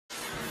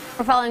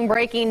We're following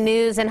breaking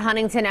news in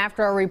Huntington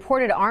after a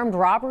reported armed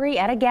robbery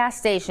at a gas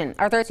station.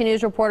 Our 13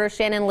 News reporter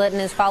Shannon Litton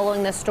is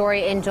following this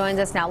story and joins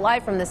us now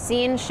live from the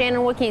scene.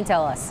 Shannon, what can you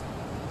tell us?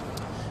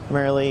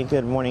 Marilee,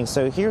 good morning.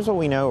 So here's what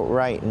we know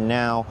right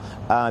now.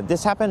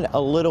 This happened a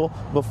little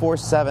before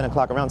 7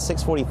 o'clock, around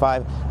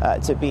 6:45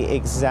 to be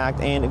exact.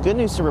 And good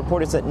news to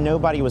report is that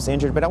nobody was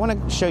injured. But I want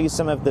to show you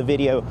some of the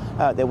video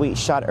that we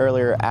shot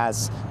earlier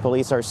as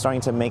police are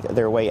starting to make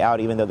their way out,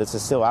 even though this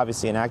is still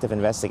obviously an active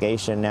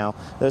investigation. Now,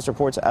 those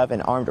reports of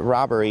an armed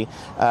robbery,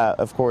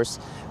 of course,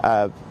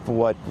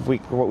 what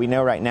we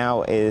know right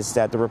now is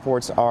that the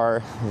reports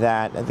are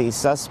that the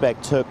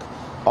suspect took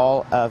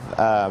all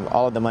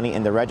of the money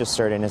in the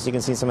register, and as you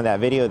can see some of that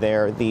video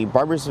there, the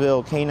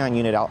Barbersville K-9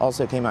 unit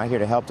also came out here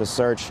to help to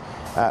search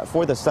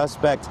for the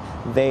suspect.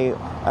 They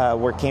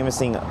were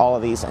canvassing all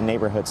of these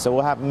neighborhoods, so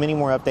we'll have many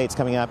more updates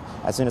coming up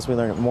as soon as we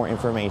learn more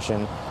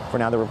information. For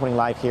now, they're reporting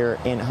live here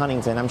in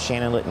Huntington. I'm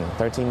Shannon Litton,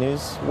 13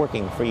 News,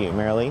 working for you,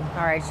 Marilee.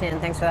 All right,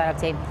 Shannon, thanks for that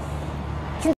update.